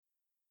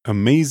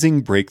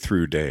Amazing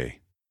Breakthrough Day,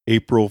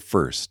 April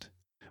 1st.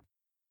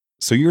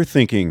 So you're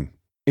thinking,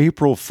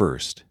 April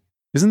 1st,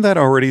 isn't that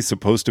already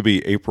supposed to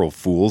be April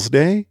Fool's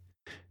Day?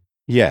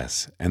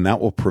 Yes, and that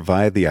will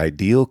provide the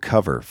ideal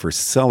cover for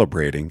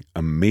celebrating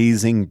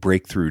Amazing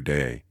Breakthrough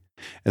Day.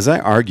 As I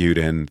argued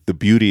in The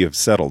Beauty of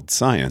Settled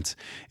Science,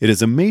 it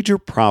is a major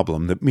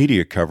problem that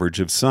media coverage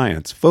of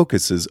science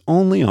focuses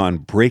only on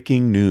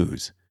breaking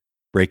news.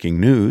 Breaking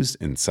news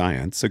in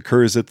science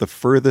occurs at the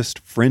furthest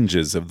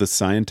fringes of the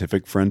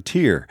scientific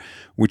frontier,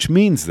 which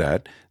means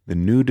that the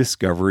new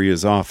discovery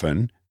is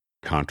often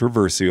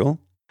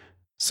controversial,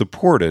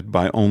 supported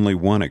by only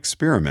one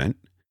experiment,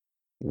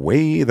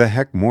 way the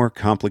heck more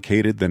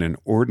complicated than an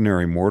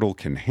ordinary mortal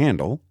can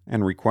handle,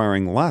 and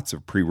requiring lots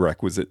of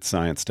prerequisite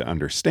science to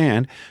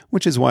understand,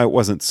 which is why it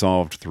wasn't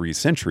solved 3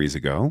 centuries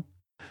ago,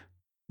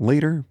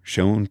 later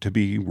shown to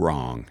be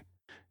wrong.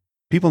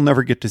 People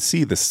never get to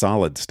see the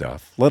solid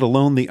stuff, let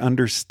alone the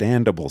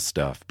understandable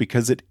stuff,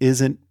 because it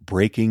isn't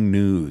breaking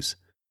news.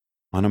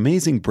 On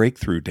Amazing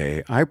Breakthrough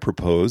Day, I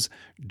propose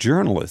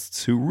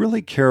journalists who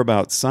really care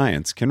about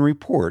science can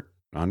report,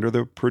 under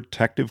the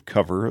protective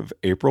cover of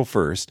April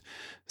 1st,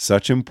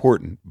 such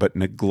important but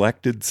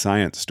neglected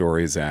science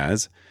stories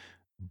as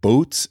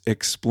Boats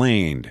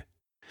Explained,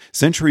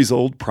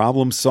 Centuries-Old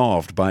Problem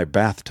Solved by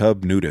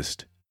Bathtub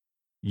Nudist,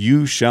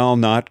 You Shall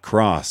Not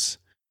Cross,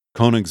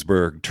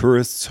 Königsberg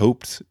Tourists'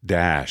 Hopes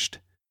Dashed.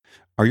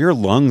 Are your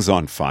lungs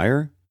on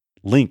fire?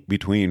 Link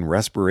between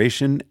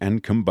respiration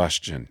and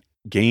combustion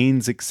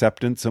gains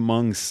acceptance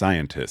among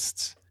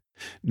scientists.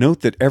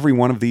 Note that every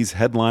one of these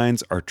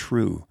headlines are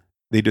true.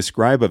 They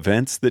describe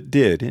events that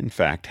did, in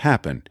fact,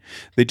 happen.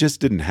 They just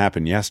didn't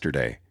happen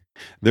yesterday.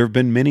 There have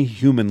been many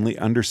humanly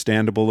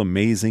understandable,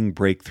 amazing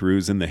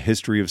breakthroughs in the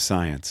history of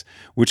science,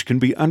 which can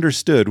be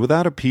understood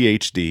without a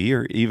PhD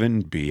or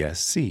even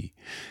BSc.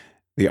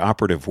 The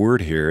operative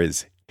word here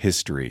is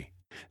history.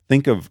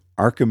 Think of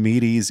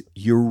Archimedes'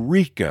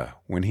 eureka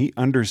when he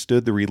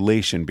understood the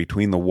relation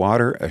between the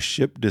water a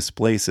ship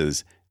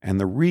displaces and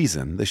the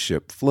reason the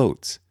ship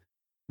floats.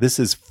 This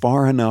is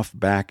far enough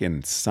back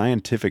in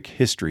scientific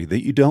history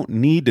that you don't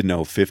need to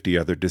know 50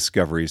 other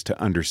discoveries to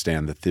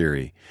understand the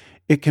theory.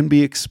 It can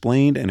be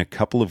explained in a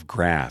couple of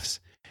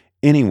graphs.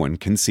 Anyone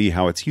can see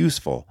how it's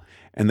useful,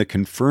 and the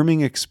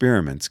confirming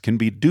experiments can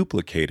be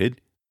duplicated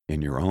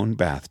in your own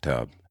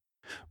bathtub.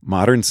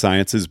 Modern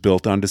science is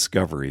built on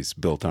discoveries,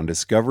 built on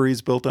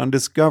discoveries, built on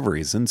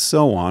discoveries, and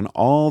so on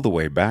all the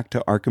way back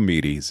to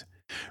Archimedes.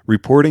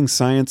 Reporting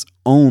science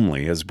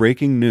only as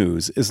breaking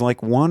news is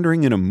like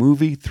wandering in a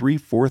movie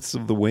 3/4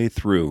 of the way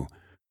through,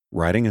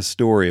 writing a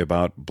story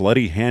about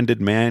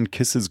bloody-handed man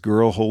kisses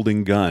girl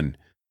holding gun,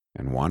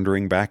 and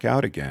wandering back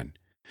out again.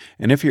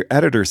 And if your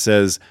editor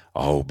says,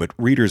 "Oh, but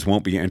readers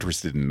won't be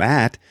interested in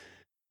that,"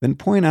 then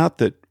point out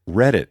that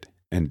Reddit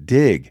and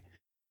Dig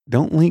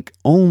don't link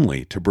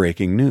only to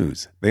breaking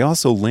news. They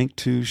also link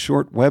to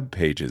short web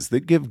pages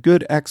that give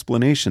good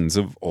explanations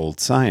of old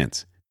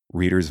science.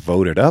 Readers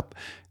vote it up,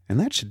 and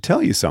that should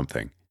tell you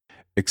something.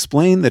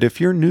 Explain that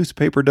if your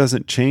newspaper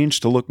doesn't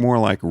change to look more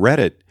like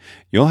Reddit,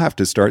 you'll have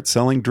to start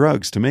selling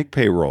drugs to make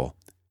payroll.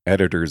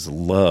 Editors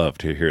love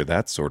to hear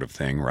that sort of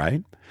thing,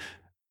 right?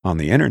 On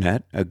the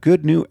internet, a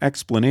good new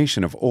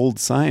explanation of old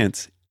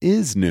science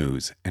is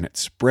news, and it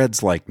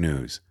spreads like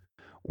news.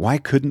 Why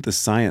couldn't the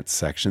science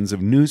sections of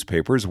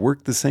newspapers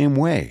work the same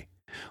way?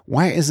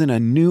 Why isn't a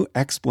new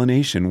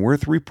explanation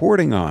worth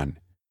reporting on?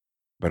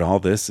 But all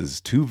this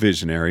is too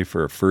visionary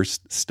for a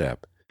first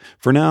step.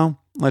 For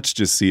now, let's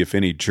just see if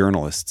any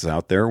journalists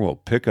out there will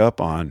pick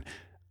up on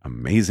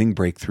Amazing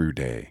Breakthrough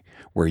Day,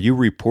 where you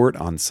report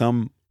on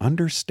some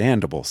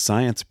understandable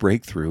science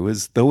breakthrough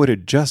as though it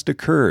had just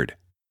occurred.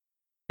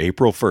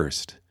 April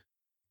 1st.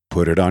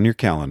 Put it on your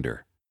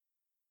calendar.